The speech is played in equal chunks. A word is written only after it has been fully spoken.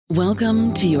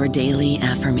Welcome to your daily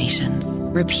affirmations.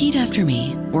 Repeat after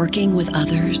me. Working with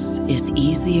others is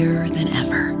easier than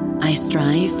ever. I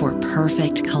strive for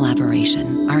perfect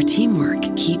collaboration. Our teamwork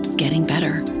keeps getting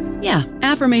better. Yeah,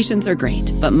 affirmations are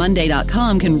great, but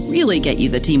Monday.com can really get you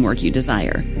the teamwork you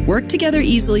desire. Work together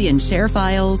easily and share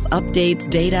files, updates,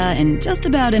 data, and just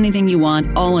about anything you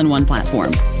want all in one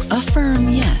platform. Affirm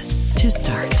yes to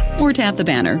start, or tap the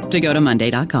banner to go to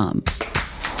Monday.com.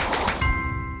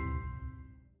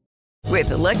 With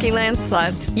the Lucky Land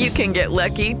Slots, you can get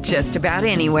lucky just about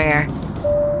anywhere.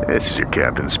 This is your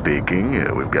captain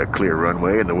speaking. We've got clear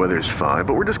runway and the weather's fine,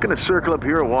 but we're just going to circle up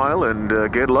here a while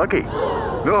and get lucky.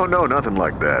 No, nothing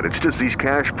like that. It's just these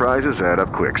cash prizes add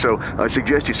up quick. So I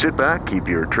suggest you sit back, keep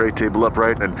your tray table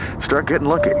upright, and start getting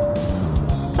lucky.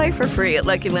 Play for free at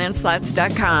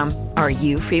LuckyLandSlots.com. Are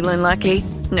you feeling lucky?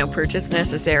 No purchase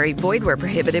necessary. Void where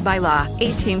prohibited by law.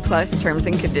 18+ terms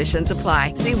and conditions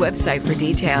apply. See website for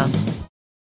details.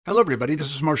 Hello, everybody.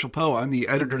 This is Marshall Poe. I'm the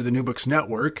editor of the New Books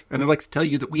Network, and I'd like to tell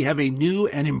you that we have a new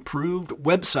and improved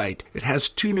website. It has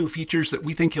 2 new features that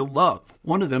we think you'll love.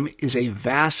 One of them is a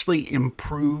vastly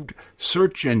improved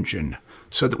search engine,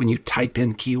 so that when you type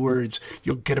in keywords,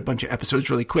 you'll get a bunch of episodes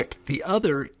really quick. The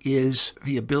other is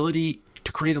the ability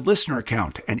to create a listener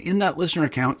account. And in that listener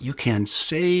account, you can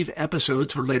save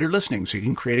episodes for later listening. So you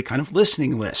can create a kind of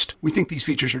listening list. We think these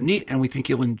features are neat and we think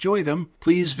you'll enjoy them.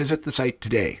 Please visit the site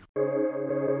today.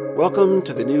 Welcome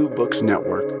to the New Books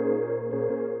Network.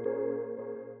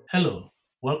 Hello.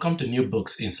 Welcome to New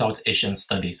Books in South Asian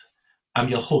Studies. I'm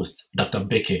your host, Dr.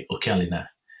 Beke Okealina.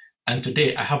 And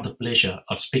today I have the pleasure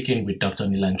of speaking with Dr.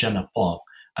 Nilanjana Paul,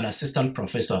 an assistant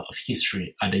professor of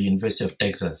history at the University of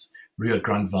Texas, Rio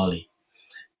Grande Valley.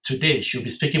 Today, she'll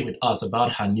be speaking with us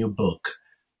about her new book,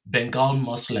 Bengal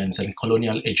Muslims and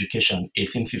Colonial Education,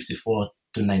 1854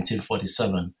 to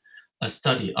 1947, a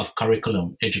study of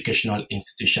curriculum, educational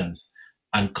institutions,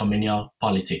 and communal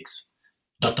politics.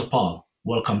 Dr. Paul,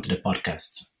 welcome to the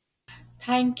podcast.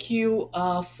 Thank you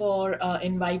for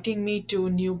inviting me to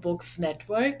New Books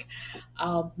Network.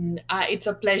 It's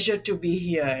a pleasure to be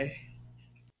here.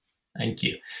 Thank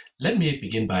you. Let me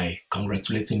begin by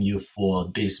congratulating you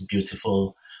for this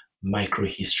beautiful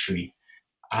microhistory.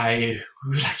 I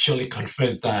will actually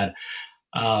confess that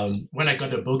when I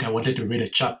got the book, I wanted to read a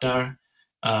chapter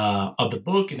of the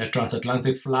book in a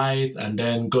transatlantic flight and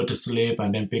then go to sleep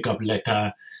and then pick up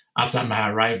later after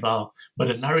my arrival. But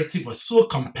the narrative was so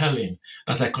compelling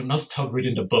that I could not stop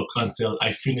reading the book until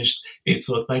I finished it.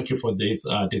 So thank you for this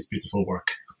beautiful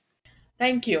work.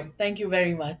 Thank you. Thank you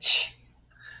very much.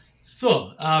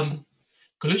 So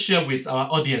could you share with our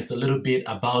audience a little bit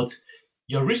about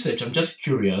your research? I'm just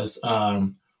curious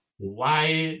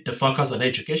why the focus on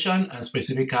education and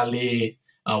specifically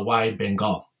why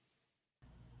Bengal?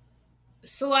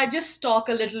 So I just talk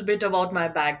a little bit about my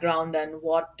background and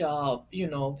what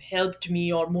helped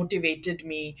me or motivated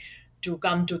me to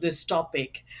come to this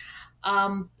topic.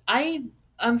 I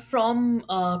am from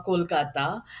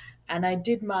Kolkata, and I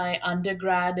did my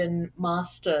undergrad and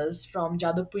masters from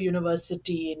Jadavpur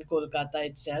University in Kolkata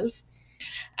itself.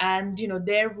 And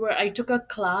I took a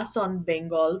class on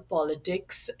Bengal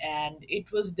politics, and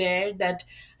it was there that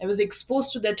I was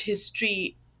exposed to that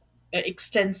history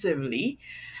extensively.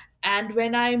 And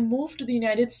when I moved to the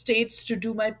United States to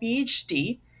do my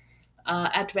PhD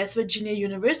at West Virginia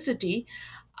University,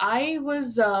 I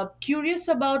was curious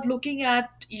about looking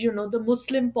at, the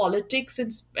Muslim politics,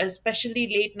 in especially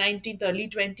late 19th, early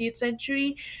 20th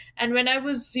century. And when I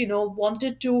was,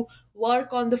 wanted to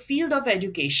work on the field of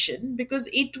education, because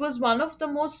it was one of the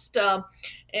most,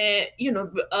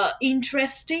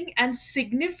 interesting and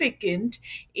significant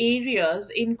areas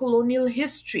in colonial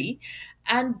history.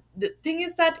 And the thing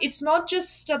is that it's not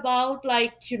just about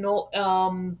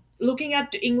looking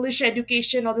at English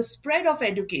education or the spread of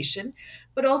education,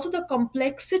 but also the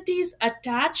complexities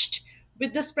attached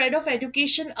with the spread of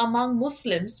education among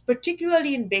Muslims,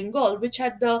 particularly in Bengal, which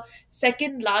had the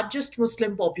second largest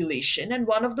Muslim population and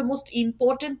one of the most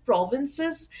important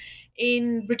provinces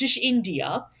in British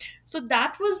India. So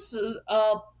that was,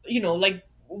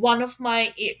 one of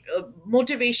my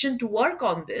motivation to work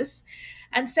on this.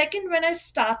 And second, when I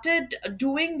started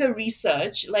doing the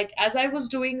research, like as I was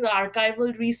doing the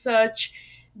archival research,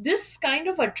 this kind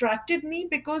of attracted me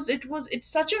because it's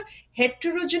such a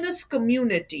heterogeneous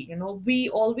community. We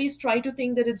always try to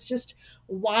think that it's just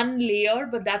one layer,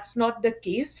 but that's not the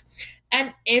case.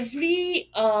 And every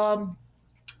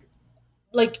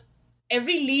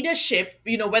leadership,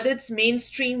 whether it's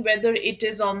mainstream, whether it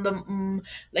is on the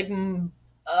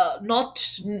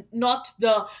not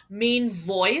the main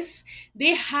voice,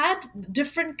 they had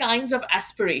different kinds of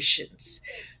aspirations.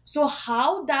 So,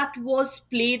 how that was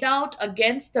played out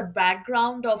against the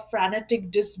background of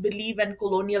frantic disbelief and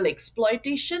colonial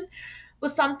exploitation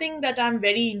was something that I'm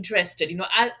very interested.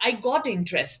 I got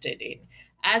interested in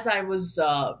as I was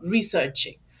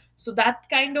researching. So that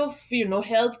kind of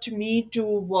helped me to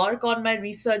work on my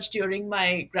research during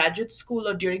my graduate school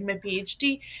or during my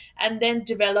PhD, and then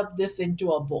develop this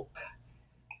into a book.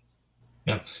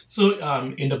 Yeah. So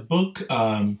in the book,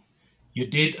 you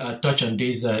did touch on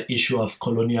this issue of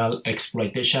colonial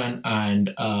exploitation,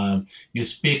 and you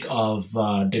speak of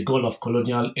the goal of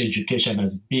colonial education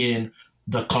as being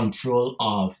the control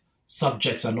of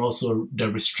subjects and also the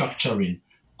restructuring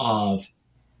of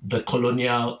the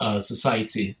colonial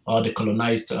society or the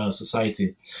colonized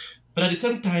society. But at the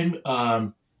same time,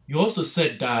 you also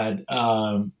said that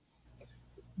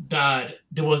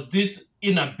there was this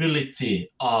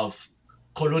inability of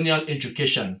colonial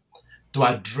education to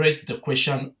address the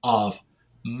question of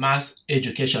mass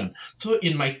education. So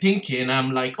in my thinking,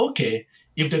 I'm like, okay,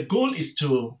 if the goal is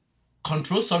to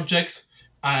control subjects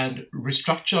and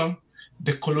restructure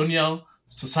the colonial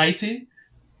society,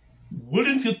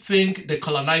 wouldn't you think the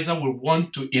colonizer would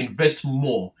want to invest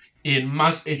more in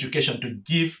mass education to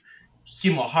give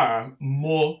him or her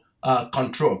more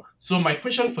control? So my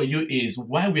question for you is,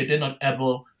 why were they not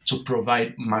able to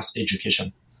provide mass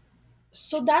education?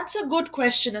 So that's a good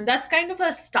question, and that's kind of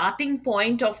a starting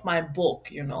point of my book.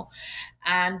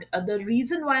 And the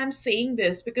reason why I'm saying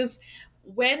this, because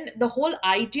when the whole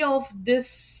idea of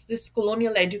this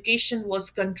colonial education was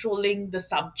controlling the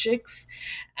subjects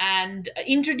and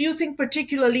introducing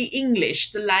particularly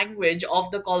English, the language of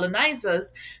the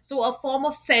colonizers, so a form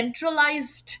of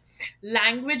centralized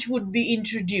language would be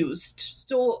introduced.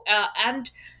 So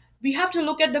and we have to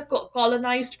look at the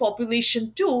colonized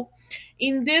population too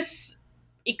in this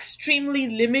extremely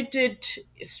limited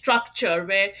structure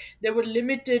where there were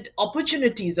limited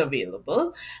opportunities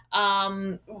available.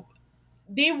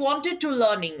 They wanted to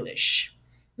learn English.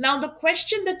 Now, the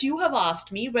question that you have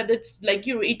asked me, whether it's like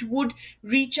it would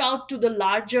reach out to the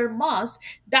larger mass,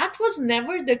 that was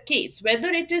never the case. Whether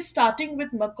it is starting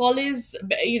with Macaulay's,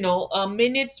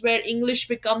 minutes where English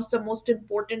becomes the most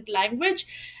important language,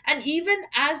 and even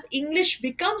as English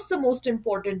becomes the most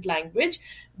important language,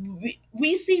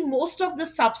 we see most of the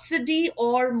subsidy,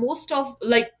 or most of,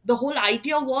 like, the whole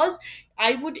idea was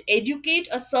I would educate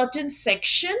a certain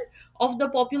section of the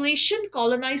population,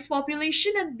 colonized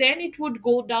population, and then it would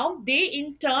go down. They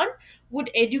in turn would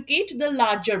educate the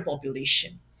larger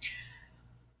population.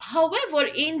 However,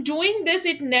 in doing this,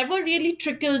 it never really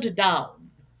trickled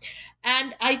down.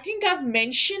 And I think I've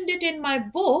mentioned it in my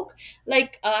book.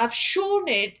 Like, I've shown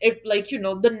it, if, like,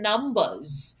 the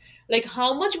numbers, like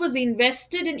how much was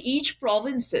invested in each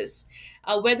provinces,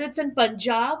 whether it's in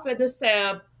Punjab, whether it's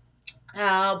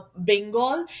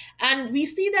Bengal, and we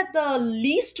see that the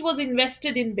least was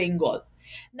invested in Bengal.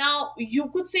 Now, you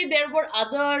could say there were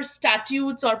other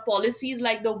statutes or policies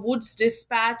like the Woods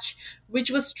Dispatch,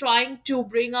 which was trying to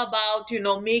bring about,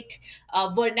 make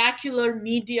a vernacular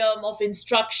medium of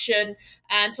instruction,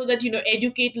 and so that,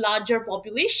 educate larger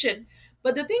population.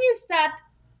 But the thing is that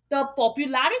the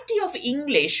popularity of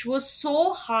English was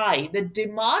so high, the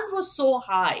demand was so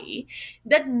high,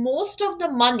 that most of the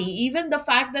money, even the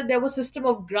fact that there was a system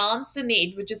of grants and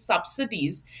aid, which is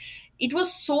subsidies, it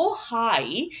was so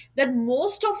high that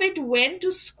most of it went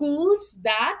to schools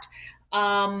that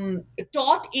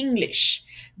taught English.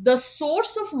 The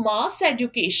source of mass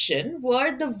education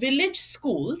were the village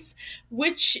schools,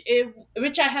 which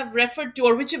I have referred to,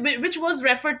 or which was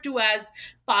referred to as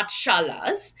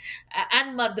pathshalas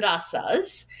and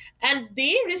madrasas, and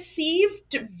they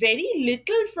received very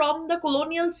little from the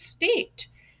colonial state.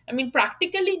 I mean,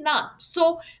 practically none.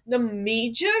 So the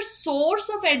major source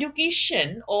of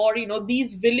education, or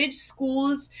these village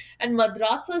schools and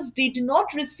madrasas, did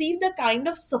not receive the kind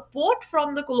of support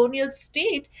from the colonial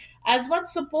state as much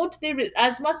support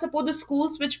the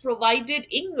schools which provided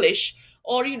English,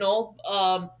 or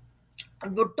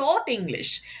taught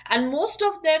English. And most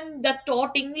of them that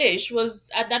taught English was,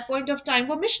 at that point of time,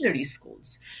 were missionary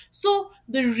schools. So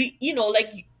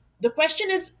like, the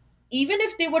question is, even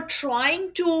if they were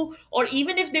trying to, or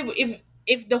even if they were,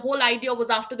 if the whole idea was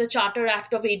after the Charter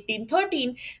Act of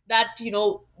 1813, that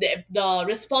the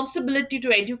responsibility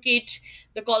to educate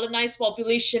the colonized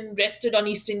population rested on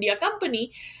East India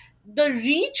Company, the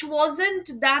reach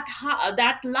wasn't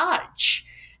that large.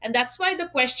 And that's why the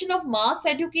question of mass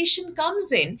education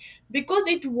comes in, because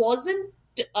it wasn't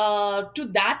to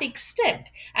that extent.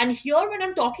 And here, when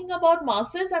I'm talking about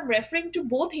masses, I'm referring to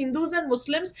both Hindus and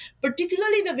Muslims,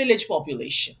 particularly the village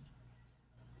population.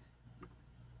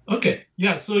 Okay,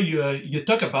 yeah. So you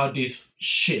talk about this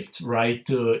shift, right,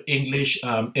 to English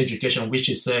education, which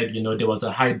you said, there was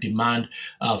a high demand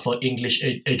for English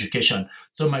education.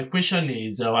 So my question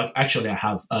is, actually, I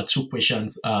have two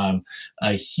questions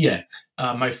here.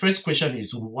 My first question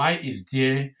is, why is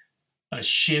there a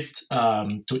shift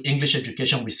to English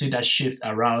education? We see that shift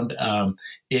around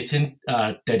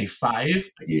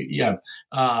 1835. Yeah.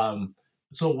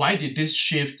 So why did this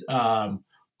shift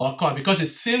occur? Because it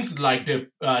seems like the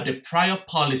prior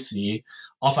policy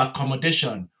of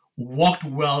accommodation worked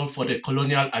well for the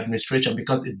colonial administration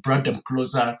because it brought them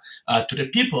closer to the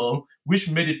people, which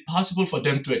made it possible for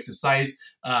them to exercise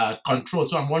control.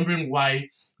 So I'm wondering why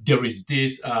there is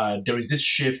this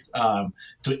shift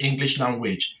to English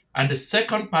language. And the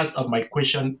second part of my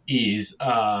question is,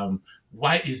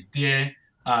 why is there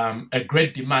a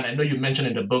great demand? I know you mentioned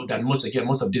in the book that most of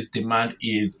this demand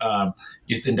is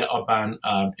in the urban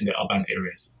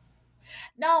areas.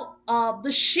 Now,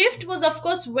 the shift was, of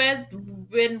course, when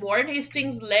Warren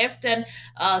Hastings left and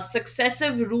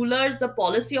successive rulers, the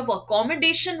policy of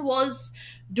accommodation was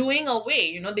doing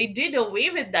away. They did away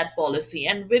with that policy,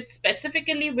 and with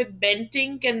specifically with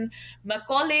Bentinck and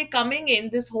Macaulay coming in,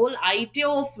 this whole idea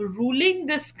of ruling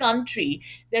this country,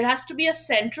 there has to be a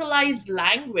centralized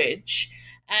language,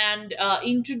 and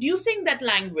introducing that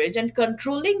language and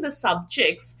controlling the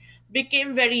subjects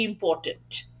became very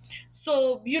important.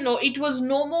 So it was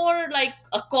no more like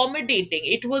accommodating,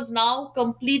 it was now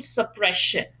complete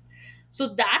suppression. So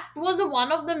that was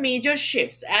one of the major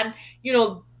shifts. And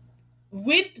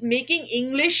with making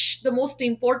English the most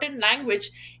important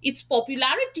language, its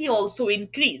popularity also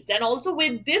increased. And also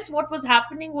with this, what was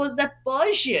happening was that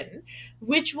Persian,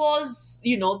 which was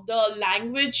the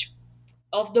language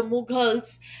of the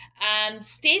Mughals and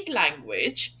state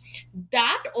language,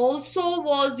 that also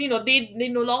was, they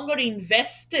no longer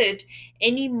invested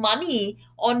any money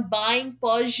on buying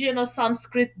Persian or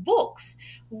Sanskrit books,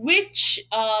 which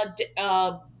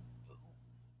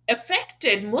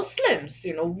affected Muslims,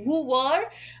 who were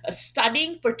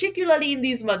studying particularly in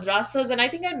these madrasas. And I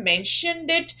think I mentioned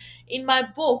it in my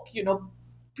book,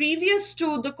 previous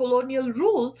to the colonial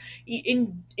rule,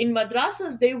 in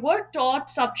madrasas, they were taught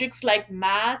subjects like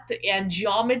math and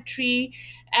geometry.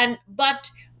 And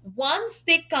but once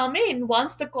they come in,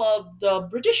 once the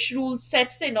British rule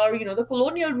sets in, or the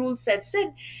colonial rule sets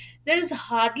in, there is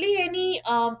hardly any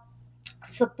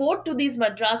support to these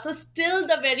madrasas till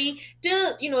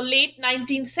late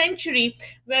 19th century,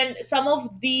 when some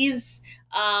of these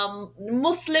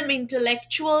Muslim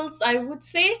intellectuals, I would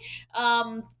say,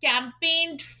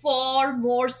 campaigned for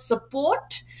more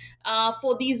support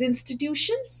for these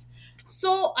institutions.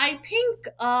 So I think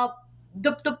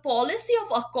the policy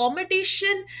of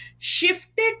accommodation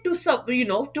shifted to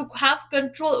to have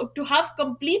control, to have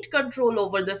complete control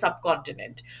over the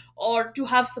subcontinent, or to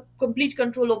have complete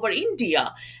control over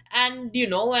India. And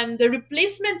and the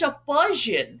replacement of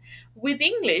Persian with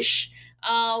English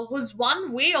was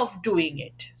one way of doing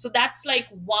it. So that's like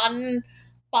one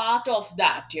part of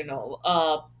that,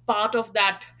 part of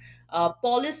that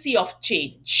policy of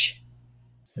change.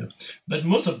 Yeah. But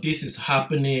most of this is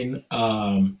happening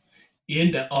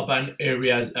in the urban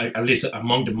areas, at least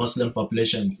among the Muslim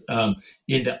populations,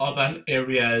 in the urban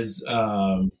areas,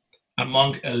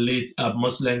 among elite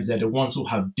Muslims, they're the ones who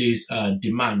have this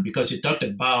demand. Because you talked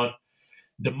about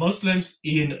the Muslims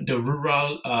in the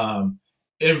rural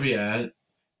area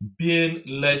being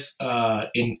less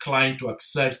inclined to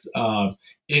accept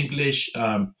English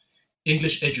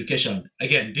English education.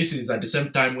 Again, this is at the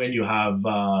same time when you have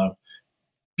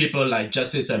people like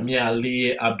Justice Amir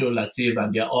Ali, Abdul Latif,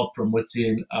 and they're all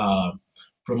promoting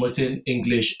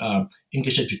English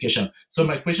education. So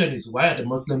my question is, why are the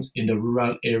Muslims in the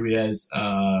rural areas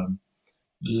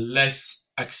less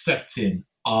accepting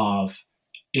of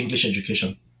English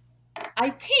education?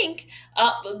 I think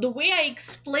the way I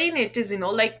explain it is,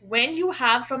 like when you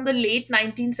have from the late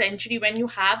 19th century, when you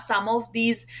have some of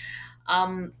these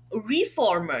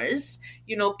reformers,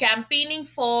 campaigning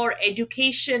for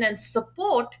education and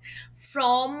support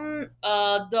from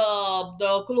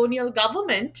the colonial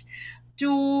government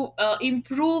to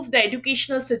improve the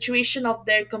educational situation of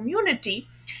their community.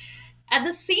 At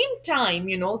the same time,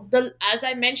 the as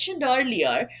I mentioned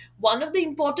earlier, one of the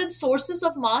important sources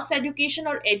of mass education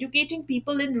or educating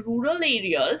people in rural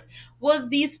areas was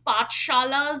these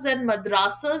pathshalas and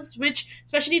madrasas, which,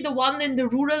 especially the one in the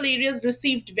rural areas,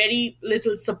 received very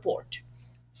little support.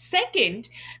 Second,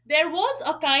 there was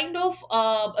a kind of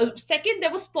second,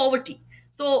 there was poverty.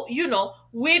 So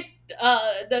with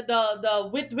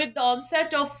with the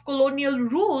onset of colonial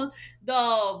rule,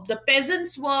 the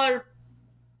peasants were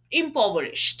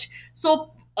impoverished.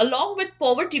 So along with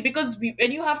poverty, because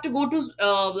when you have to go to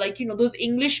those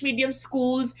English medium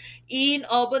schools in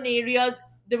urban areas,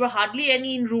 there were hardly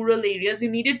any in rural areas. You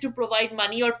needed to provide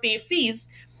money or pay fees.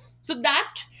 So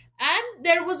that, and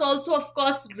there was also, of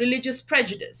course, religious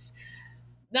prejudice.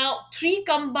 Now, three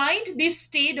combined, they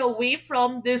stayed away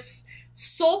from this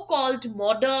so-called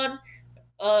modern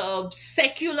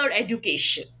secular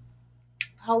education.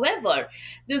 However,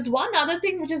 there's one other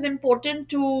thing which is important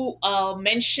to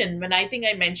mention, when I think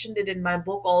I mentioned it in my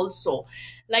book also.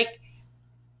 Like,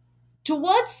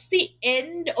 towards the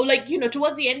end, or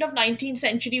towards the end of 19th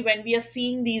century, when we are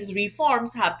seeing these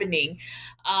reforms happening,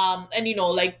 and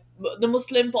the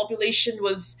Muslim population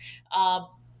uh,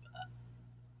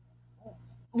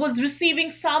 was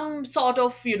receiving some sort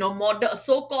of modern,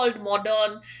 so-called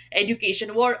modern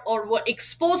education, or were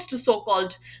exposed to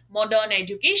so-called modern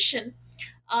education.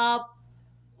 uh,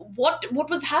 what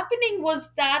was happening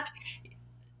was that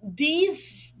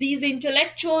these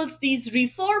intellectuals, these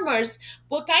reformers,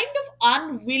 were kind of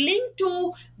unwilling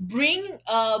to bring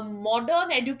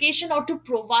modern education, or to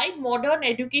provide modern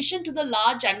education to the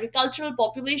large agricultural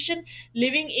population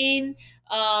living in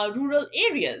rural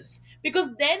areas,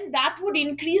 because then that would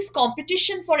increase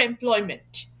competition for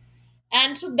employment.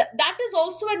 And so that is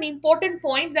also an important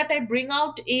point that I bring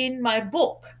out in my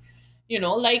book.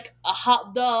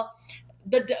 How the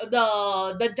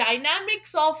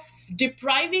dynamics of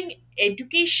depriving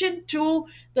education to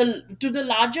the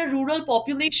larger rural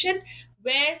population,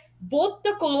 where both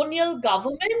the colonial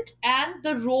government and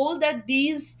the role that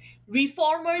these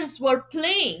reformers were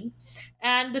playing,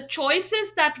 and the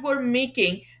choices that were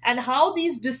making, and how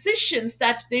these decisions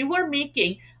that they were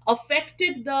making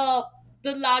affected the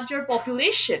larger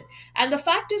population. And the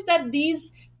fact is that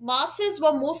these masses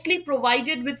were mostly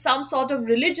provided with some sort of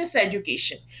religious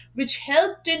education, which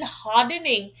helped in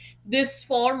hardening this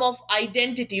form of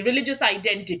identity, religious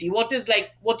identity. What is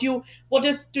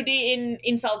today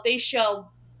in South Asia,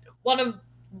 one of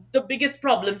the biggest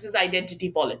problems is identity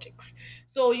politics.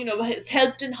 So, it's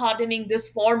helped in hardening this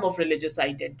form of religious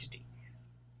identity.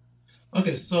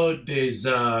 Okay, so there's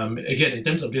again, in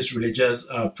terms of this religious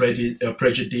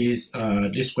prejudice,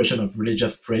 this question of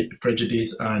religious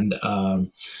prejudice and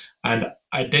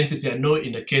identity. I know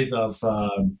in the case of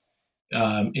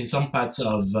in some parts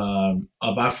of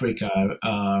Africa,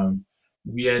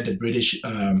 where the British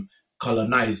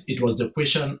colonized, it was the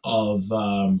question of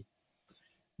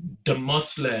the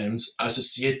Muslims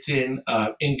associating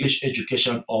English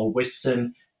education or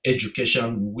Western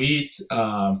education with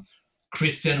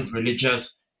Christian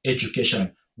religious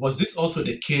education. Was this also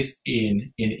the case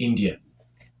in India?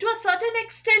 To a certain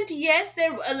extent, yes.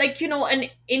 There, and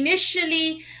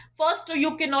initially, first,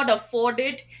 you cannot afford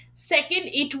it. Second,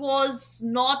 it was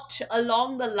not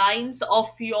along the lines of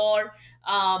your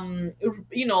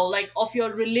of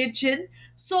your religion.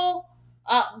 So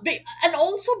and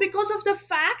also because of the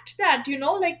fact that, they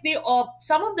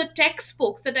some of the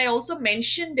textbooks that I also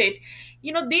mentioned it,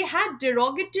 they had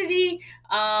derogatory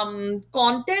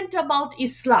content about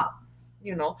Islam,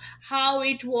 how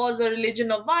it was a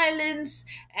religion of violence,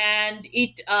 and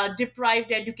it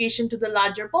deprived education to the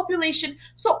larger population.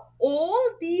 So all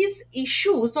these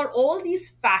issues, or all these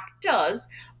factors,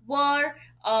 were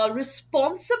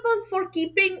responsible for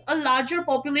keeping a larger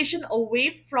population away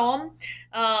from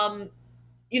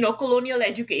colonial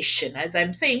education, as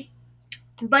I'm saying.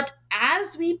 But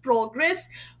as we progress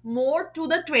more to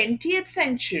the 20th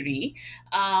century,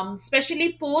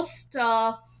 especially post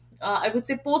I would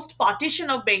say post partition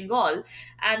of Bengal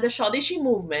and the Swadeshi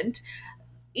movement,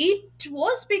 it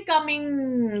was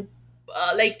becoming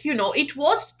it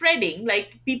was spreading,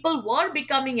 like people were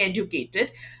becoming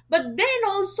educated. But then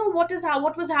also, what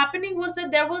was happening was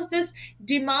that there was this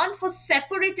demand for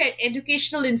separate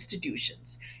educational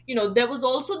institutions. There was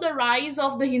also the rise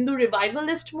of the Hindu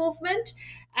revivalist movement,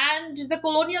 and the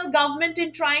colonial government,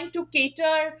 in trying to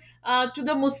cater to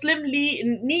the Muslim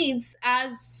needs,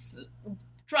 as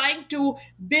trying to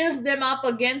build them up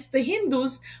against the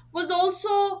Hindus, was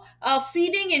also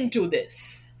feeding into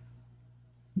this.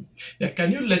 Yeah,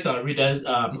 can you let our readers,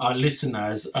 our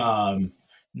listeners,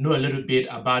 know a little bit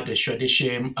about the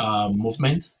Swadeshi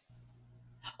movement?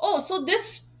 Oh, so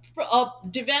this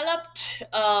developed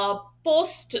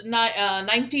post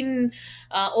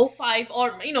 1905,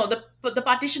 or the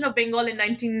partition of Bengal in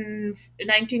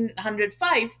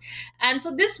 1905. And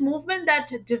so this movement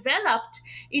that developed,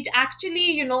 it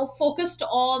actually focused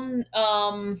on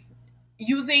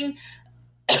using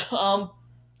um,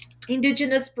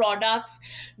 indigenous products,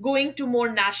 going to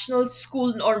more national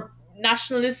school, or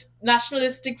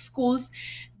nationalistic schools.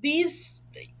 These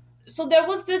So there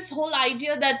was this whole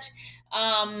idea that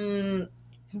um,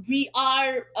 we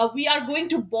are going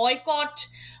to boycott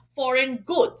foreign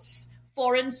goods,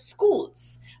 foreign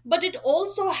schools. But it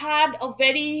also had a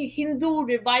very Hindu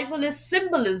revivalist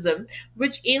symbolism,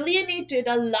 which alienated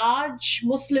a large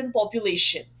Muslim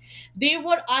population. They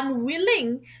were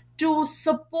unwilling to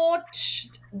support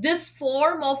this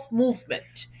form of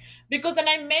movement, because, and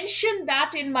I mentioned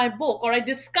that in my book, or I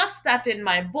discussed that in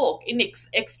my book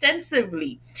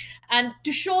extensively, and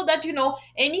to show that,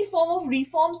 any form of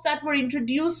reforms that were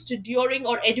introduced during,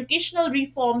 or educational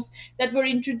reforms that were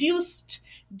introduced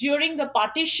during the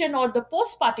partition or the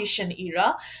post partition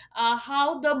era,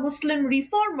 how the Muslim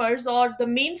reformers or the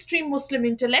mainstream Muslim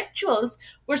intellectuals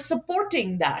were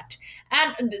supporting that.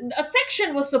 And a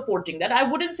section was supporting that. I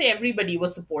wouldn't say everybody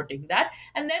was supporting that.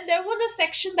 And then there was a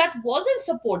section that wasn't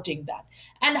supporting that.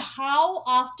 And how,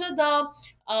 after the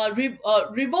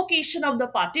revocation of the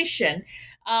partition,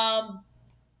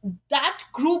 that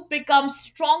group becomes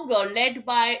stronger, led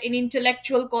by an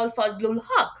intellectual called Fazlul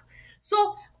Haq.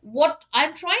 So, what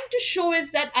I'm trying to show is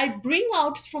that I bring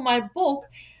out through my book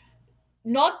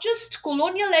not just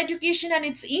colonial education and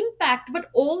its impact, but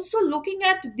also looking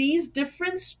at these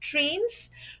different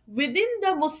strains within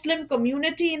the Muslim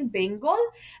community in Bengal,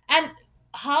 and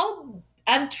how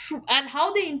and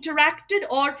how they interacted,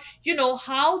 or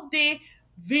how they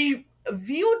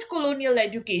viewed colonial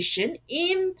education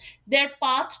in their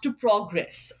path to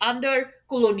progress under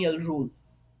colonial rule.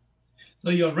 So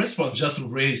your response just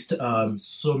raised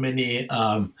so many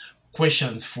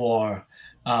questions for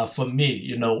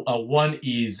me. One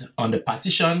is on the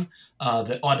partition.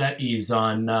 The other is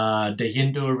on the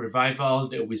Hindu revival.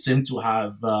 That we seem to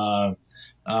have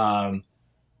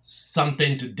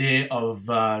something today of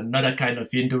another kind of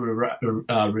Hindu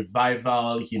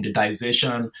revival,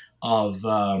 Hindutization of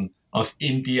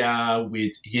India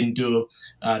with Hindu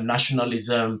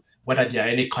nationalism. Whether there are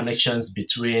any connections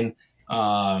between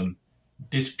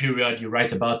this period you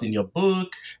write about in your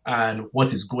book and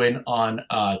what is going on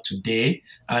today,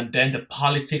 and then the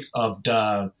politics of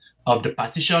the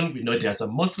partition. We know there are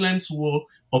some Muslims who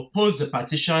oppose the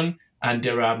partition, and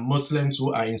there are Muslims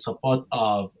who are in support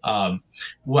of the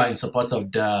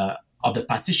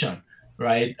partition,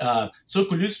 right? So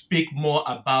could you speak more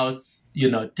about,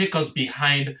 take us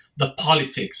behind the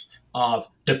politics of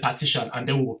the partition, and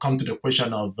then we'll come to the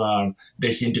question of the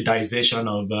Hindutization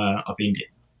of India.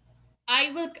 I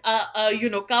will,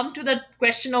 come to the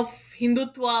question of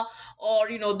Hindutva, or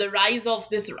the rise of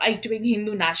this right-wing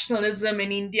Hindu nationalism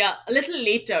in India a little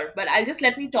later. But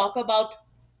let me talk about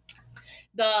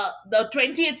the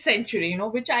 20th century,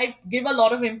 which I give a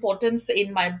lot of importance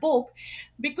in my book,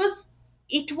 because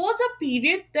it was a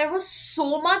period, there was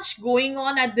so much going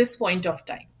on at this point of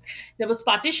time. There was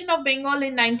partition of Bengal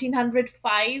in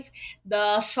 1905,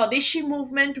 the Swadeshi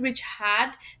movement, which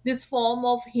had this form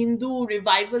of Hindu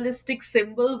revivalistic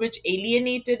symbol, which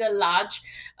alienated a large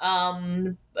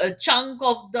a chunk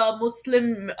of the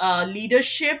Muslim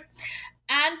leadership.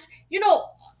 And,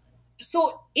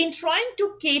 so in trying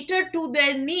to cater to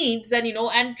their needs,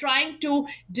 and trying to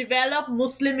develop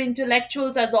Muslim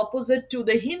intellectuals as opposite to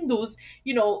the Hindus,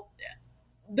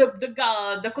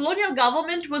 the colonial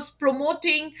government was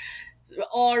promoting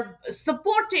or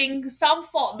supporting some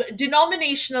form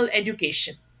denominational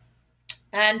education.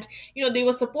 And they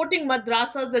were supporting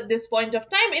madrasas at this point of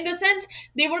time, in the sense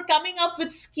they were coming up with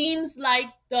schemes like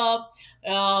the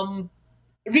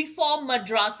reform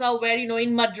madrasa, where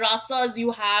in madrasas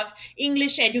you have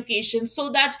English education, so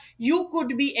that you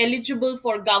could be eligible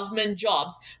for government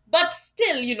jobs. But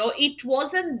still, it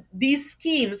wasn't, these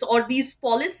schemes or these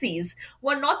policies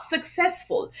were not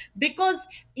successful, because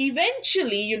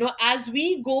eventually, as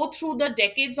we go through the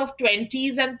decades of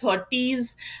 20s and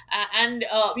 30s, and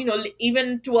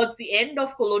even towards the end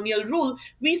of colonial rule,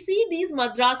 we see these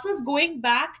madrasas going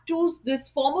back to this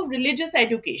form of religious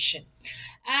education.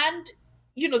 And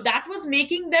that was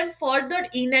making them further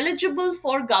ineligible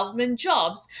for government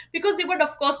jobs, because they were,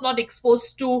 of course, not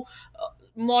exposed to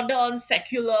modern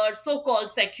secular, so-called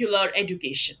secular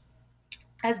education.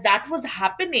 As that was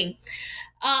happening,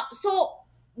 so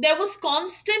there was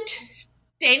constant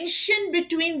tension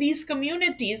between these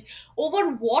communities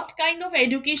over what kind of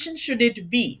education should it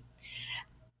be.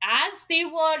 As they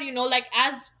were,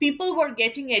 as people were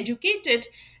getting educated,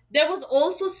 there was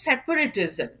also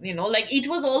separatism, it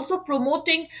was also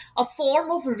promoting a form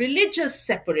of religious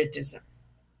separatism.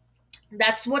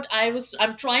 That's what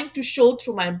I'm trying to show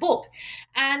through my book.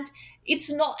 And it's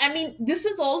not, I mean, this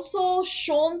is also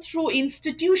shown through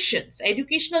institutions,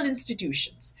 educational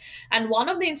institutions. And one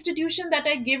of the institutions that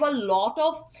I give a lot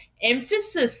of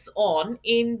emphasis on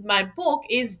in my book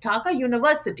is Dhaka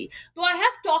University. Though I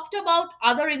have talked about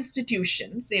other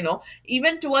institutions,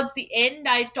 even towards the end,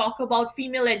 I talk about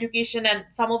female education and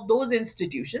some of those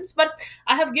institutions, but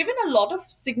I have given a lot of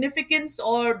significance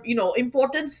or,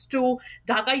 importance to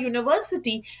Dhaka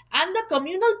University and the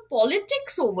communal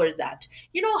politics over that.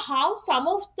 How some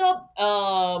of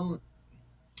the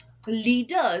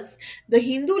leaders, the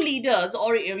Hindu leaders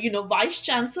or vice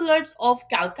chancellors of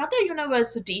Calcutta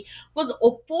University was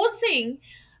opposing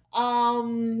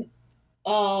um,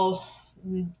 uh,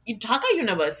 Dhaka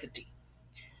University,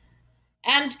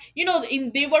 and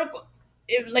they were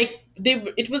like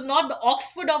it was not the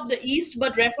Oxford of the East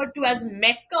but referred to as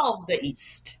Mecca of the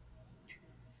East.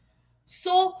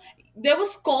 So there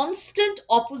was constant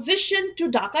opposition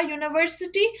to Dhaka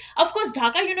University. Of course,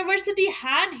 Dhaka University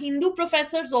had Hindu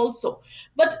professors also,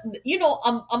 but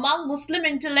among Muslim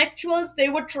intellectuals, they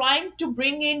were trying to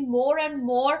bring in more and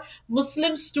more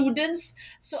Muslim students.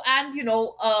 So and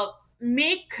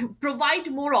provide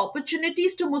more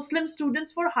opportunities to Muslim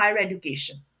students for higher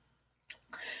education.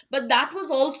 But that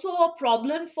was also a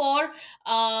problem for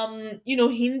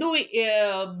Hindu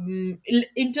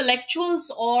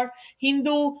intellectuals or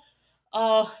Hindu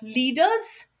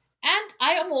leaders. And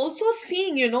I am also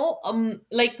seeing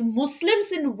like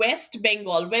Muslims in West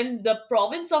Bengal, when the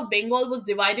province of Bengal was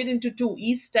divided into two,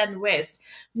 East and West,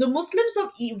 the Muslims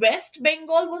of West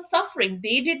Bengal were suffering.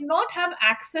 They did not have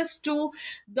access to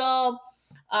the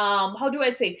how do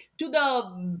I say, to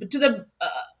the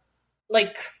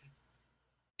like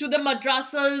to the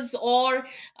madrasas or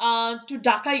to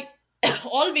Dhaka,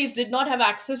 always did not have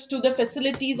access to the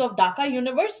facilities of Dhaka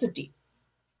University.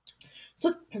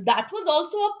 So that was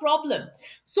also a problem.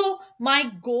 So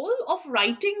my goal of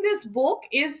writing this book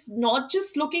is not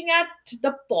just looking at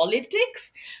the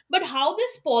politics, but how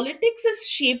this politics is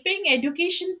shaping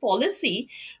education policy,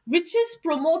 which is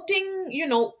promoting,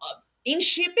 in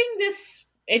shaping this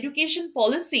education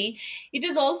policy, it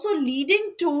is also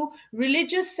leading to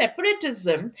religious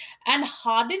separatism and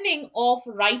hardening of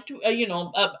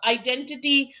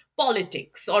identity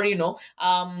politics, or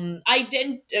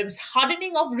hardening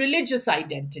of religious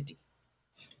identity.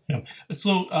 Yeah.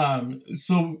 So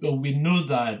we know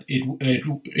that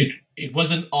it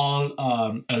wasn't all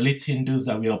elite Hindus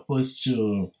that were opposed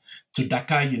to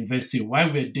Dhaka University. Why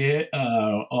were there,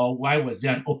 or why was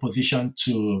there an opposition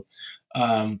to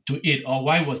it, or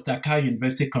why was Dhaka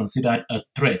University considered a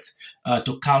threat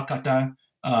to Calcutta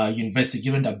University,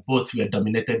 given that both were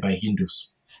dominated by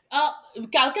Hindus?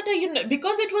 Calcutta,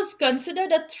 because it was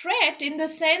considered a threat in the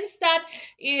sense that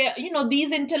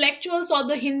these intellectuals or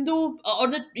the Hindu or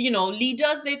the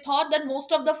leaders, they thought that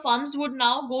most of the funds would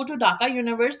now go to Dhaka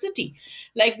University.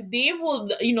 Like they will,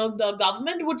 the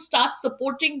government would start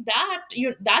supporting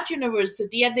that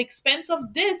university at the expense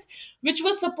of this, which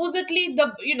was supposedly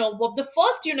the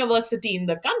first university in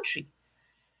the country.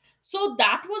 So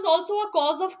that was also a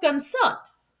cause of concern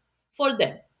for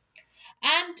them.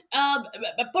 And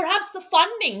perhaps the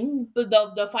funding,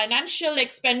 the financial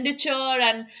expenditure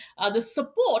and the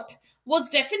support was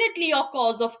definitely a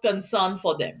cause of concern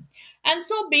for them. And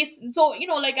so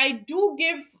I do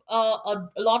give a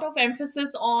lot of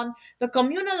emphasis on the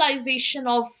communalization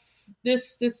of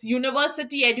this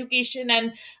university education,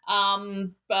 and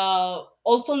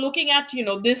also looking at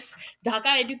this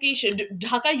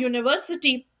Dhaka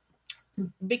University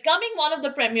becoming one of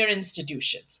the premier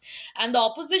institutions, and the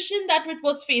opposition that it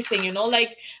was facing,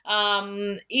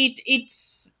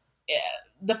 it's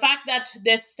the fact that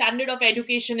their standard of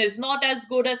education is not as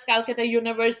good as Calcutta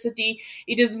University.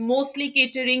 It is mostly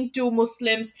catering to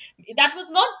Muslims. That was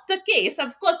not the case.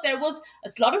 Of course, there was a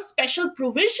lot of special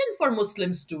provision for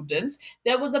Muslim students.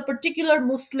 There was a particular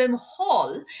Muslim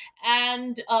hall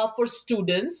and for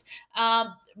students.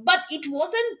 But it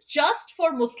wasn't just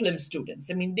for Muslim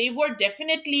students. I mean, they were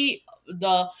definitely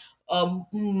the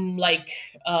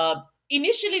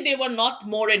initially they were not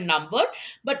more in number,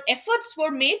 but efforts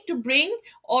were made to bring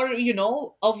or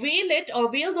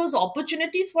avail those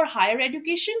opportunities for higher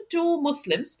education to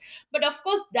Muslims. But of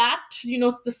course, that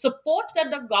the support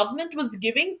that the government was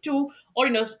giving to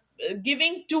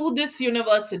this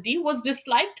university was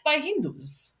disliked by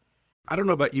Hindus. I don't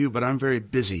know about you, but I'm very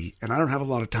busy and I don't have a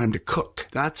lot of time to cook.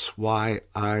 That's why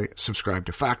I subscribe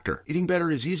to Factor. Eating better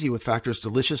is easy with Factor's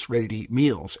delicious, ready-to-eat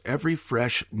meals. Every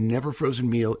fresh, never frozen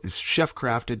meal is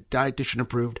chef-crafted, dietitian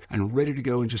approved, and ready to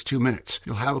go in just 2 minutes.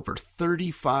 You'll have over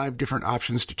 35 different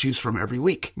options to choose from every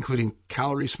week, including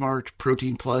Calorie Smart,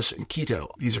 Protein Plus, and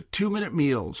Keto. These are 2-minute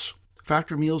meals.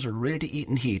 Factor meals are ready to eat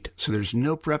and heat, so there's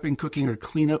no prepping, cooking, or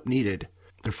cleanup needed.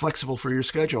 They're flexible for your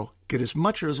schedule. Get as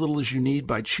much or as little as you need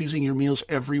by choosing your meals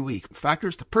every week. Factor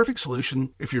is the perfect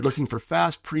solution if you're looking for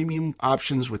fast, premium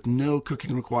options with no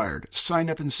cooking required. Sign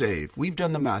up and save. We've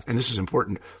done the math, and this is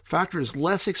important. Factor is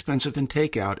less expensive than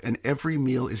takeout, and every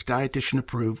meal is dietitian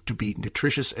approved to be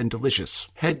nutritious and delicious.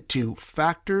 Head to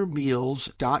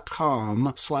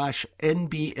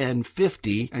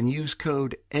factormeals.com/NBN50 and use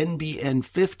code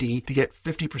NBN50 to get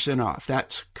 50% off.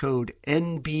 That's code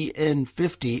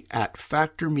NBN50 at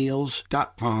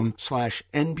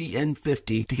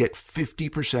factormeals.com/NBN50 to get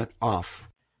 50% off.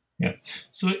 Yeah.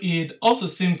 So it also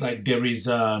seems like there is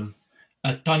a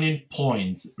turning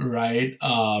point, right?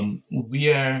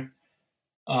 Where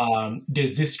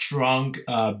there's this strong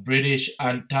British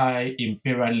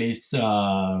anti-imperialist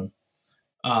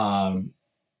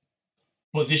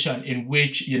position in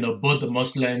which, both the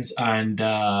Muslims and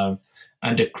the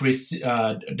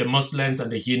Muslims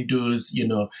and the Hindus,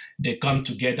 they come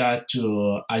together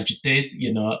to agitate.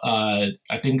 I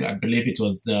believe it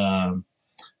was the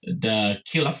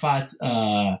Khilafat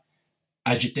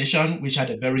agitation, which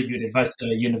had a very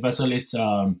universalist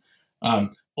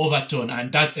overtone,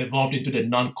 and that evolved into the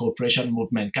non-cooperation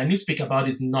movement. Can you speak about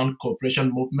this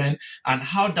non-cooperation movement and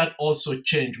how that also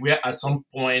changed, where at some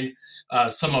point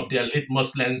some of the elite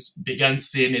Muslims began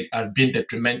seeing it as being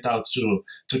detrimental to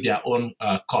their own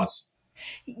cause?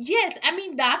 Yes, I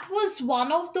mean, that was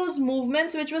one of those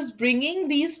movements which was bringing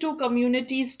these two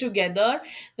communities together,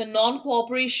 the non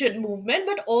cooperation movement.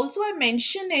 But also, I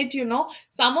mentioned it,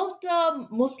 some of the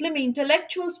Muslim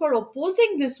intellectuals were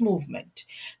opposing this movement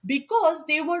because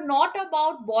they were not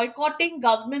about boycotting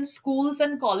government schools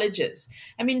and colleges.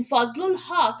 I mean, Fazlul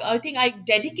Haq, I think I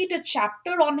dedicate a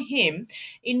chapter on him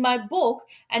in my book,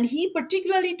 and he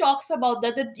particularly talks about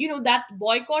that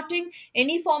boycotting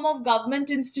any form of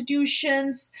government institution,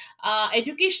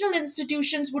 educational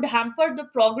institutions would hamper the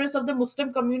progress of the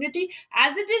Muslim community.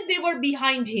 As it is, they were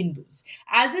behind Hindus.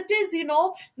 As it is,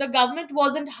 the government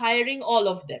wasn't hiring all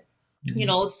of them.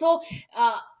 So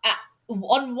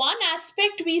on one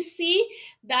aspect, we see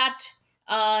that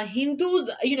Hindus,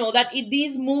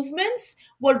 these movements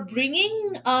were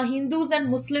bringing Hindus and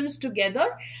Muslims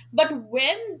together. But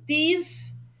when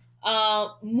these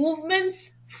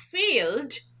movements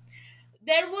failed,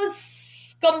 there was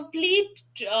complete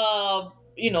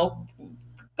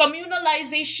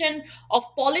communalization of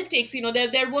politics.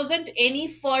 There wasn't any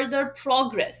further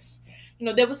progress.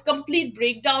 There was complete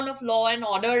breakdown of law and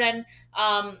order, and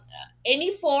any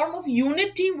form of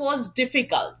unity was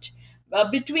difficult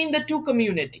between the two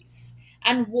communities.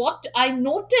 And what I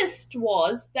noticed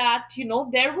was that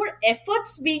there were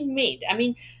efforts being made. I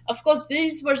mean, of course,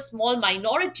 these were small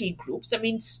minority groups. I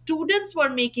mean, students were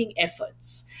making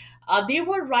efforts. They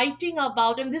were writing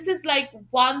about, and this is like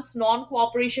once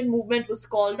non-cooperation movement was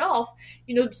called off,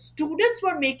 students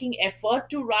were making effort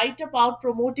to write about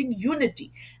promoting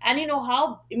unity. And they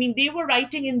were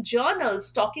writing in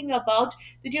journals talking about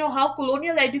that, how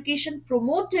colonial education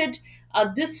promoted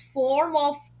this form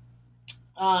of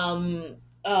um,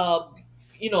 uh,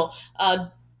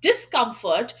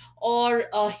 discomfort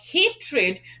or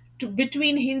hatred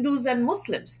between Hindus and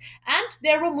Muslims. And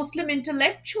there were Muslim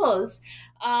intellectuals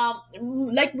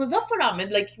like Muzaffar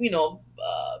Ahmed,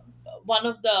 one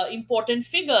of the important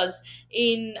figures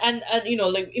in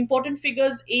important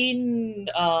figures in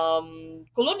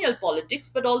colonial politics,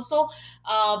 but also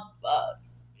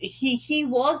he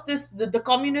was the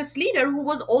communist leader who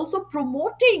was also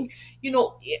promoting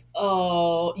unity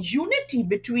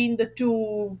between the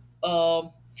two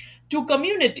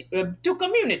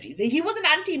communities. He was an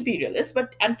anti-imperialist,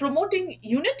 and promoting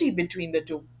unity between the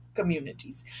two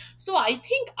communities. So I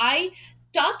think I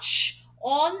touch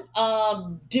on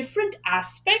different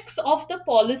aspects of the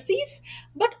policies,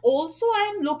 but also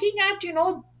I am looking at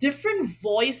different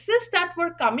voices that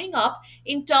were coming up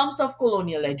in terms of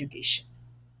colonial education.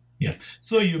 Yeah.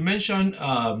 So you mentioned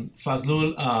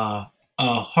Fazlul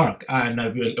Haq, and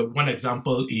one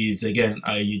example is, again,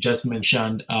 you just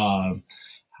mentioned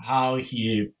how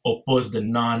he opposed the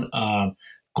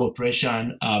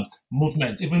non-cooperation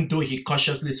movement, even though he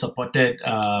cautiously supported it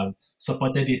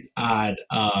at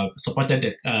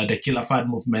supported the Khilafat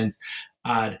movement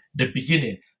at the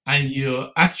beginning. And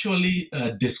you actually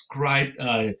described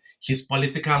his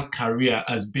political career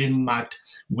as being marked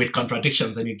with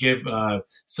contradictions, and you gave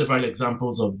several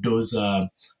examples of those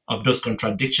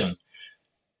contradictions.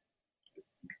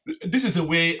 This is the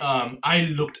way I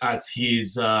looked at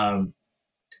his. I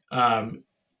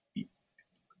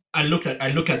look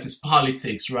at his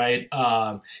politics, right?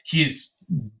 He's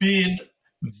been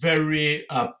very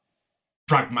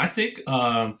pragmatic,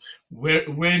 where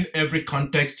in every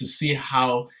context to see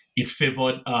how it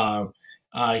favored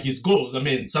his goals. I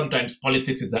mean, sometimes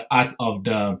politics is the art of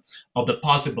the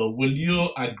possible. Will you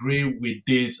agree with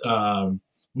this kind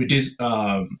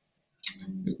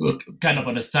of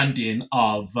understanding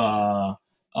of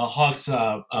Hawke's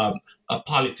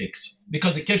politics,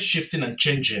 because it kept shifting and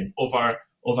changing over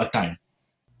time?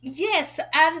 Yes,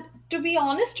 and to be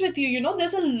honest with you,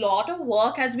 there's a lot of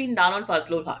work has been done on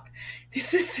Fazlul Haq.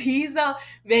 He's a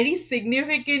very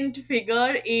significant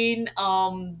figure in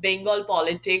Bengal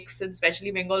politics, and especially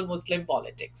Bengal Muslim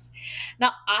politics.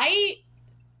 Now,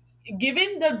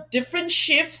 given the different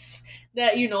shifts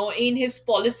that in his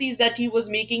policies that he was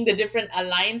making, the different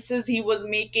alliances he was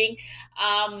making,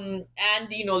 and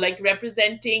like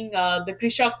representing the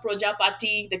Krishak Praja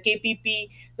Party, the KPP,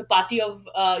 the party of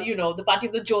the party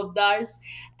of the Jodhars,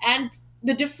 and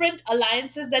the different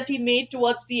alliances that he made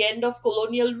towards the end of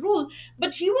colonial rule.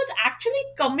 But he was actually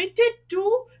committed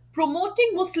to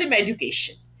promoting Muslim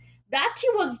education, that he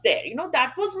was there.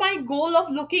 That was my goal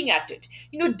of looking at it.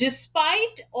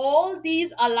 Despite all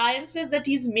these alliances that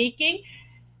he's making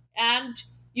and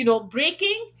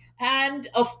breaking, and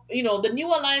of the new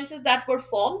alliances that were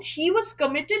formed, he was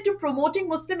committed to promoting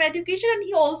Muslim education, and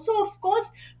he also, of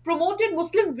course, promoted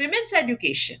Muslim women's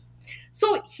education.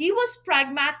 So he was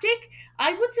pragmatic.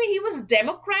 I would say he was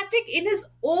democratic in his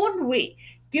own way.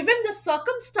 Given the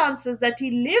circumstances that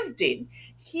he lived in,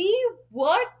 he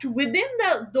worked within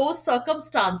those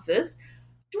circumstances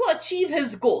to achieve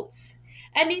his goals.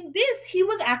 And in this, he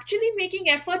was actually making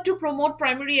effort to promote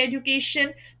primary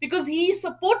education because he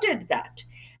supported that.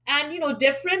 And,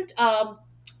 different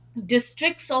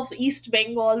districts of East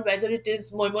Bengal, whether it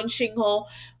is Moymonsingo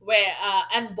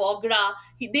and Bogra,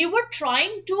 they were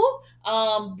trying to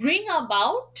bring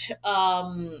about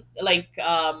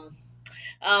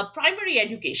primary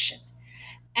education.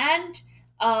 And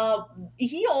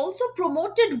he also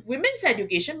promoted women's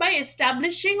education by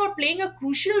establishing or playing a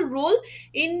crucial role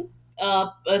in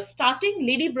starting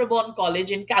Lady Brabourne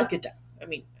College in Calcutta. I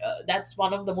mean, that's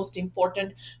one of the most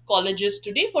important colleges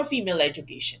today for female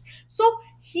education. So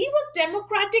he was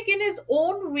democratic in his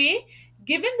own way,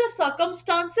 given the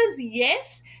circumstances.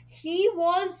 Yes, he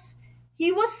was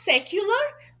secular,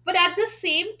 but at the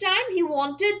same time, he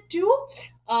wanted to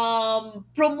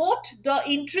promote the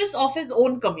interests of his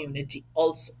own community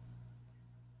also.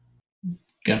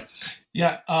 Yeah,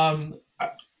 yeah.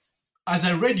 As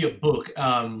I read your book,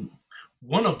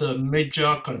 one of the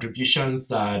major contributions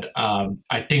that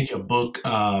I think your book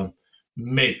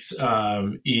makes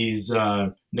is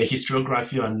the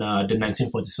historiography on the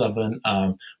 1947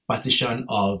 partition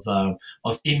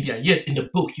of India. Yet in the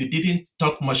book, you didn't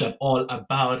talk much at all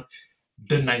about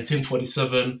the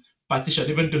 1947 partition,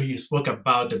 even though you spoke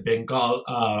about the Bengal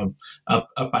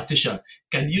partition.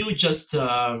 Can you just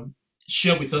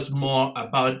share with us more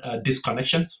about these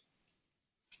connections?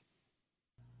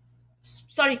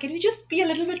 Sorry, can you just be a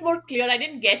little bit more clear? I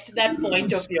didn't get that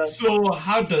point of yours. So,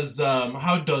 how does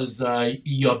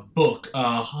your book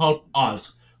help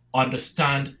us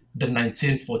understand the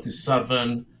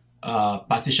 1947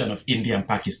 partition of India and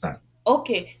Pakistan?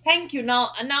 Okay, thank you. Now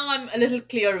I'm a little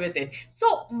clear with it.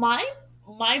 So my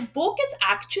book is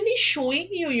actually showing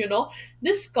you,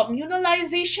 this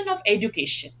communalization of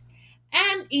education,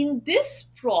 and in this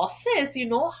process,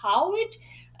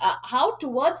 how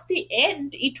towards the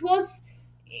end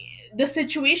the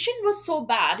situation was so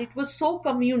bad, it was so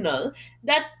communal,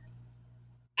 that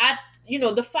at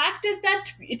the fact is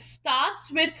that it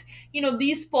starts with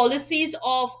these policies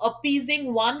of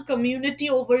appeasing one community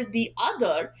over the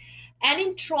other, and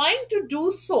in trying to do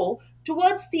so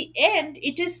towards the end,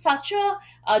 it is such a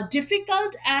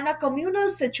difficult and a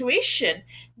communal situation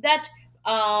that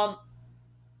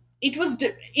it was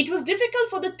difficult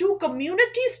for the two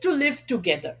communities to live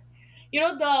together.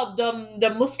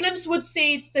 The Muslims would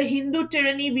say it's the Hindu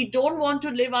tyranny. We don't want to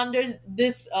live under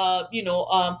this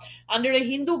under a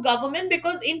Hindu government,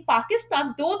 because in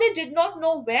Pakistan, though they did not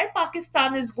know where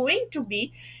Pakistan is going to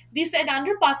be, they said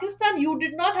under Pakistan you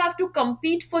did not have to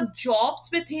compete for jobs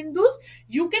with Hindus.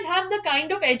 You can have the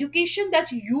kind of education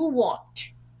that you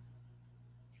want.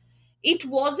 It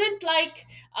wasn't like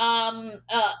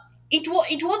it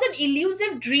was an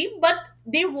elusive dream, but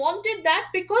they wanted that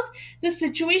because the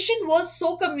situation was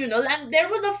so communal. And there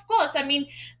was, of course, I mean,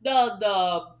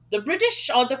 the British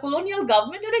or the colonial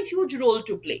government had a huge role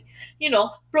to play,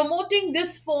 promoting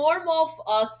this form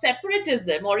of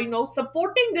separatism, or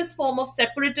supporting this form of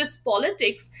separatist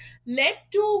politics, led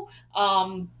to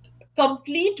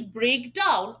complete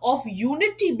breakdown of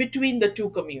unity between the two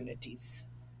communities.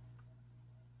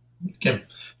 Okay.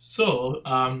 So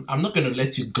I'm not going to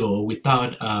let you go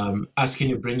without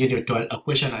bringing you to a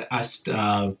question I asked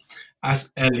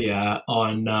earlier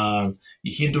on the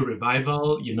Hindu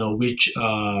revival, which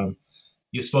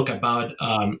you spoke about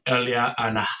earlier,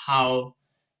 and how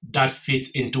that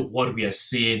fits into what we are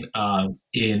seeing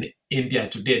in India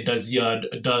today. Does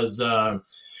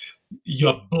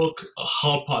your book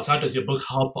help us? How does your book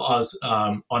help us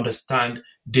understand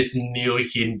this new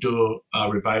Hindu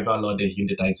revival or the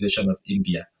Hindutization of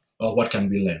India? Or what can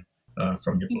we learn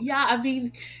from your book? Yeah, I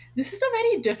mean, this is a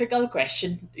very difficult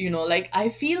question. Like, I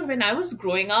feel when I was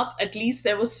growing up, at least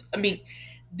there was, I mean,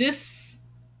 this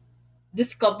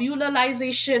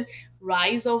communalization,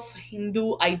 rise of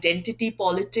Hindu identity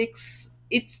politics,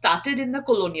 it started in the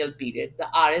colonial period, the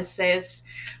RSS,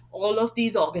 all of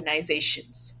these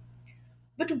organizations.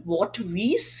 But what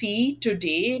we see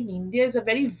today in India is a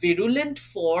very virulent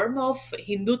form of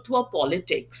Hindutva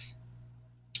politics,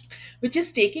 which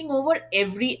is taking over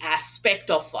every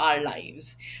aspect of our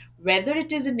lives, whether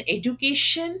it is in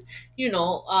education,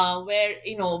 where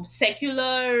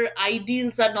secular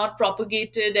ideals are not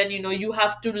propagated, and you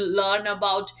have to learn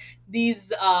about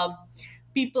these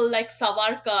people like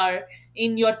Savarkar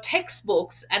in your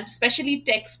textbooks, and especially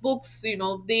textbooks,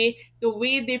 the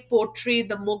way they portray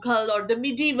the Mughal or the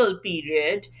medieval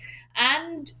period,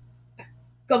 and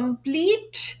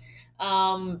complete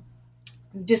um,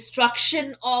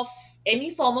 destruction of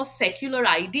any form of secular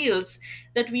ideals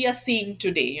that we are seeing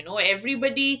today.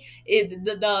 Everybody,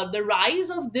 the rise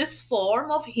of this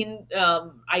form of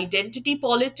identity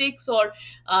politics, or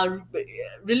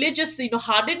religious,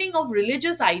 hardening of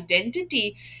religious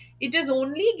identity, it is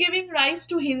only giving rise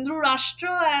to Hindu Rashtra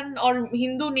and or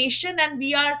Hindu nation, and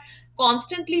we are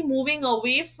constantly moving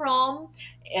away from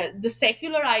the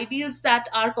secular ideals that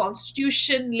our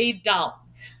constitution laid down.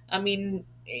 I mean,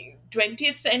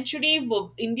 20th century,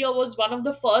 India was one of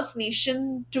the first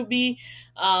nation to be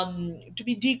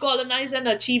decolonized and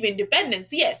achieve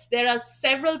independence. Yes, there are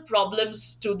several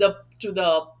problems to the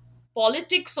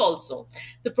politics also.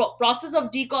 The process of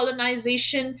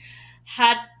decolonization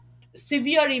had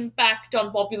severe impact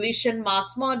on population,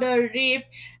 mass murder, rape,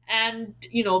 and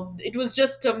it was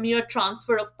just a mere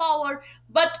transfer of power.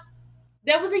 But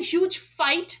there was a huge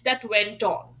fight that went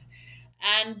on,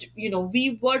 and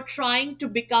we were trying to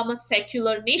become a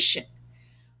secular nation.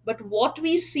 But what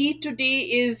we see today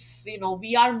is,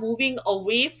 we are moving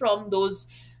away from those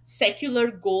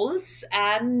secular goals,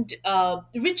 and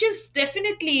which is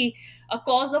definitely a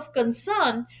cause of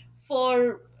concern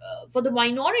for the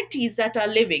minorities that are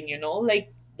living,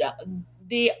 like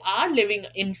they are living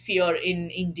in fear in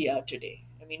India today.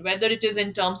 I mean, whether it is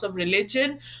in terms of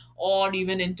religion or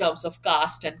even in terms of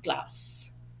caste and class.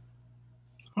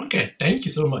 Okay, thank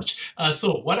you so much.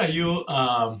 So, what are you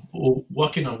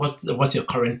working on? What's your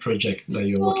current project that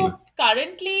you're working on? So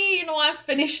currently, I've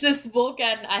finished this book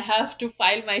and I have to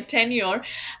file my tenure.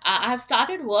 I have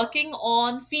started working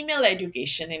on female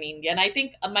education in India, and I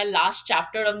think my last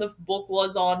chapter of the book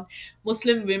was on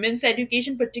Muslim women's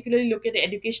education, particularly look at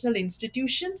educational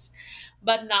institutions.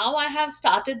 But now I have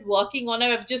started working on,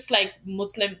 I've just like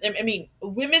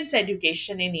women's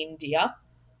education in India,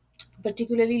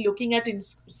 particularly looking at in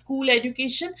school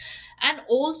education, and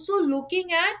also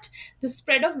looking at the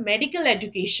spread of medical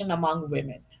education among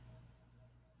women.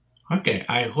 Okay,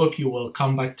 I hope you will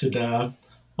come back to the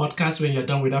podcast when you're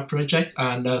done with that project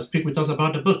and speak with us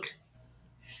about the book.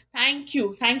 Thank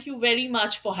you very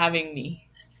much for having me.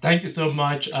 Thank you so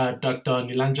much, Dr.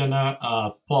 Nilanjana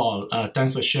Paul.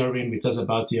 Thanks for sharing with us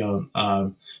about your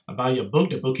book.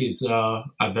 The book is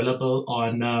available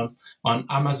on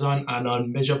Amazon and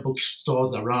on major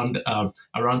bookstores around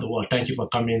the world. Thank you for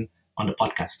coming on the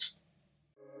podcast.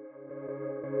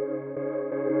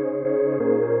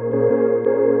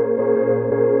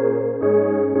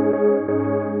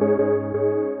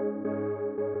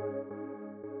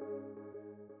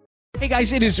 Hey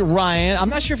guys, it is Ryan. I'm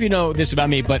not sure if you know this about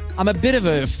me, but I'm a bit of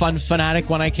a fun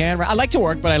fanatic when I can. I like to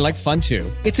work, but I like fun too.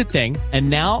 It's a thing. And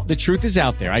now the truth is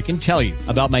out there. I can tell you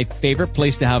about my favorite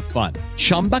place to have fun.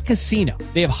 Chumba Casino.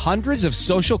 They have hundreds of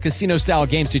social casino style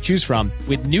games to choose from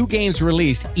with new games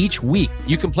released each week.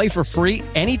 You can play for free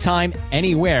anytime,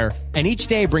 anywhere. And each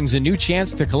day brings a new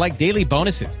chance to collect daily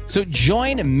bonuses. So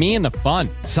join me in the fun.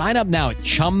 Sign up now at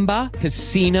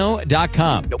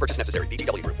ChumbaCasino.com. No purchase necessary.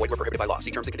 VGW Group. Void where prohibited by law.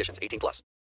 See terms and conditions. 18+.